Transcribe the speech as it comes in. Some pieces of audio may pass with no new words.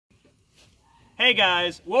Hey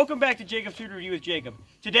guys, welcome back to Jacob's Food Review with Jacob.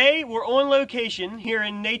 Today we're on location here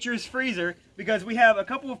in Nature's Freezer because we have a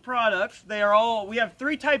couple of products. We have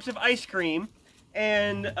 3 types of ice cream,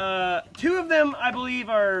 and 2 of them I believe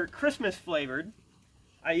are Christmas flavored.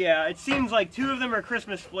 Yeah, it seems like 2 of them are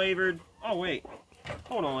Christmas flavored. Oh wait,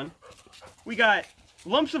 hold on. We got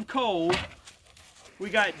Lumps of Coal, we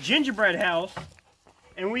got Gingerbread House,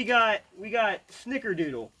 and we got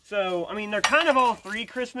Snickerdoodle. So, I mean, they're kind of all 3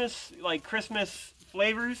 Christmas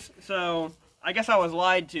flavors. So, I guess I was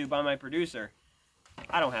lied to by my producer.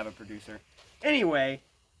 I don't have a producer. Anyway,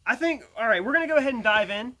 I think, alright, we're going to go ahead and dive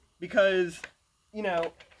in because, you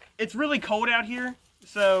know, it's really cold out here.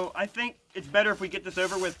 So, I think it's better if we get this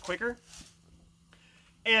over with quicker.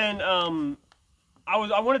 And,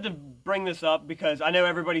 I wanted to bring this up because I know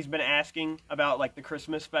everybody's been asking about like the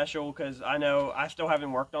Christmas special, because I know I still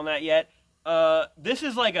haven't worked on that yet. This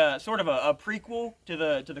is like a sort of a prequel to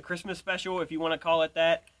the Christmas special, if you want to call it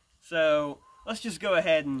that. So let's just go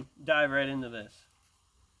ahead and dive right into this.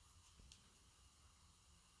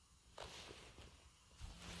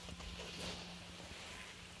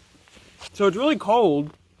 So it's really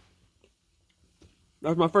cold.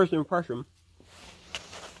 That's my first impression.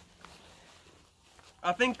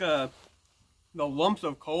 I think the Lumps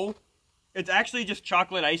of Coal, it's actually just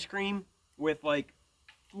chocolate ice cream with like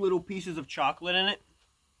little pieces of chocolate in it.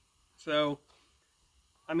 So,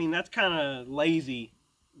 I mean, that's kind of lazy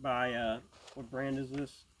by, what brand is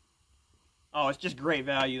this? Oh, it's just Great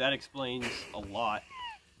Value. That explains a lot.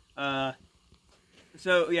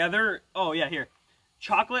 So, yeah, here.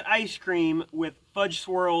 Chocolate ice cream with fudge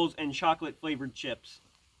swirls and chocolate flavored chips.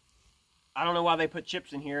 I don't know why they put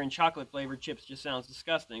chips in here, and chocolate flavored chips just sounds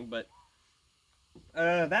disgusting, but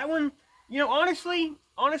that one, you know, honestly,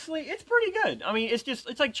 it's pretty good. I mean,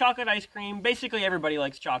 it's like chocolate ice cream. Basically, everybody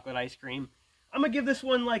likes chocolate ice cream. I'm gonna give this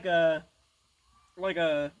one like a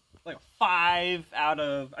 5 out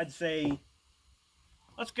of, I'd say,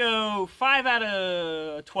 let's go 5 out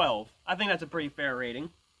of 12. I think that's a pretty fair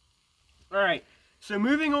rating. All right, so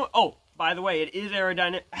moving on. Oh, by the way, it is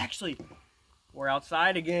aerodynamic. Actually, we're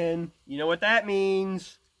outside again. You know what that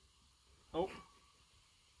means. Oh.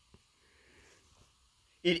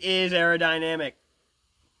 It is aerodynamic.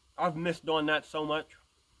 I've missed on that so much.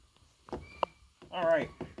 Alright.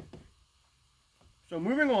 So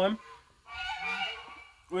moving on.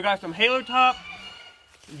 We got some Halo Top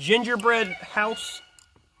Gingerbread House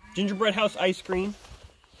ice cream.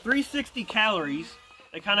 360 calories.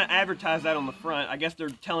 They kind of advertise that on the front. I guess they're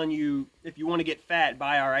telling you if you want to get fat,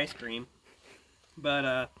 buy our ice cream.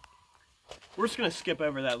 But, we're just going to skip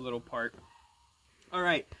over that little part.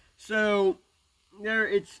 Alright, so, there,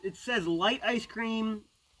 it says light ice cream,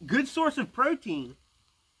 good source of protein.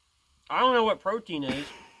 I don't know what protein is.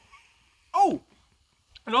 Oh!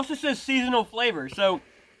 It also says seasonal flavor. So,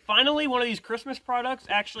 finally, one of these Christmas products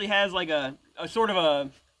actually has like a sort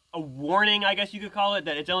of a warning, I guess you could call it,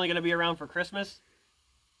 that it's only going to be around for Christmas.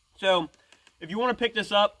 So, if you want to pick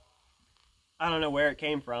this up, I don't know where it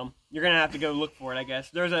came from. You're gonna have to go look for it, I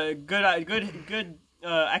guess. There's a good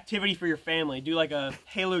activity for your family. Do like a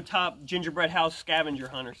Halo Top Gingerbread House scavenger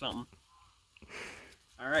hunt or something.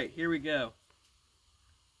 All right, here we go.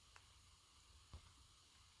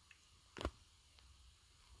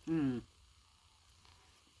 Have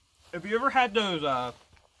you ever had those?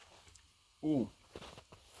 Ooh,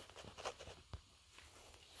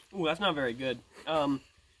 that's not very good. Have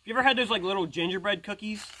you ever had those like little gingerbread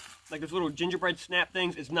cookies? Like those little gingerbread snap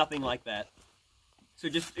things? It's nothing like that. So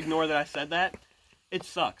just ignore that I said that. It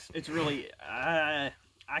sucks. It's really, I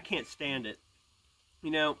can't stand it.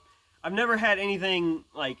 You know, I've never had anything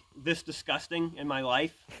like this disgusting in my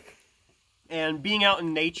life. And being out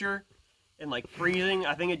in nature and like freezing,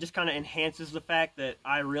 I think it just kind of enhances the fact that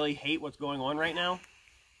I really hate what's going on right now.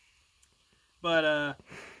 But,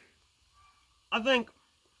 I think,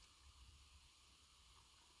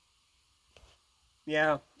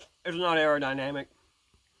 yeah, it's not aerodynamic.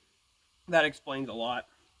 That explains a lot.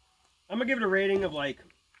 I'm gonna give it a rating of like,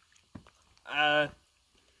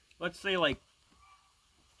 let's say like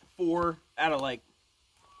 4 out of like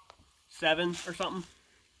 7 or something.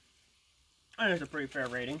 I think it's a pretty fair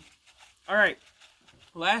rating. Alright,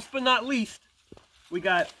 last but not least, we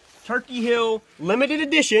got Turkey Hill Limited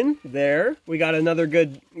Edition there. We got another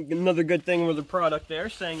good thing with the product there,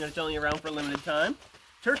 saying that it's only around for a limited time.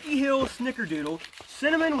 Turkey Hill Snickerdoodle,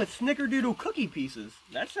 cinnamon with Snickerdoodle cookie pieces.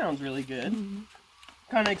 That sounds really good.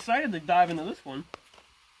 Kind of excited to dive into this one.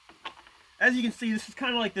 As you can see, this is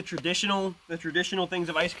kind of like the traditional things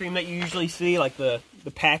of ice cream that you usually see, like the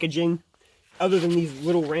packaging. Other than these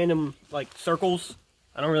little random like circles,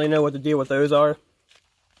 I don't really know what the deal with those are.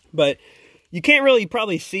 But You can't really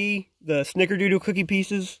probably see the Snickerdoodle cookie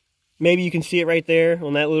pieces. Maybe you can see it right there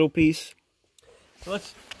on that little piece. So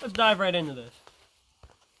let's dive right into this.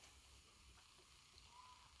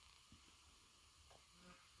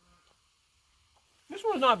 This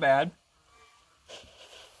one's not bad.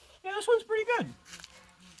 Yeah, this one's pretty good.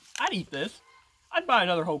 I'd eat this. I'd buy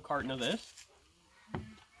another whole carton of this.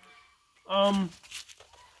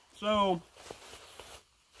 So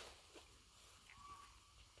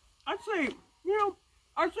I'd say,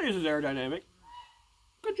 I'd say this is aerodynamic.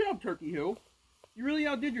 Good job, Turkey Hill. You really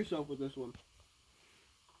outdid yourself with this one.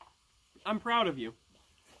 I'm proud of you.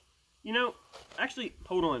 Actually,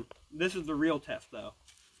 hold on. This is the real test, though.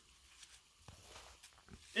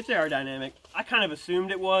 It's aerodynamic. I kind of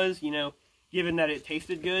assumed it was, given that it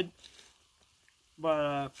tasted good.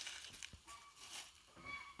 But,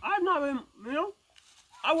 I've not been,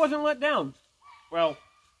 I wasn't let down. Well,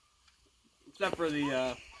 except for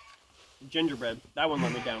the, gingerbread. That one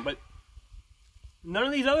let me down. But none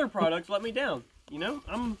of these other products let me down.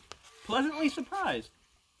 I'm pleasantly surprised.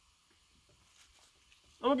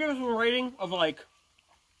 I'm going to give this one a rating of, like,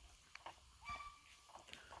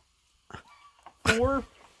 4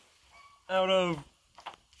 out of,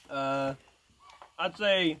 I'd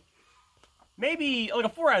say, maybe, like a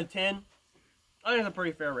 4 out of 10. I think that's a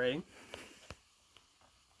pretty fair rating.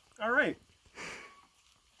 Alright.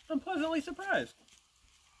 I'm pleasantly surprised.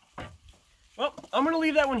 Well, I'm going to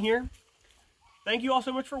leave that one here. Thank you all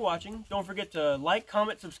so much for watching. Don't forget to like,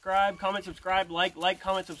 comment, subscribe, like,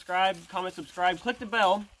 comment, subscribe. Click the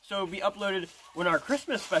bell so it'll be uploaded when our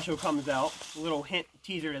Christmas special comes out. A little hint,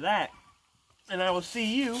 teaser to that. And I will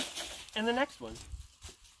see you in the next one.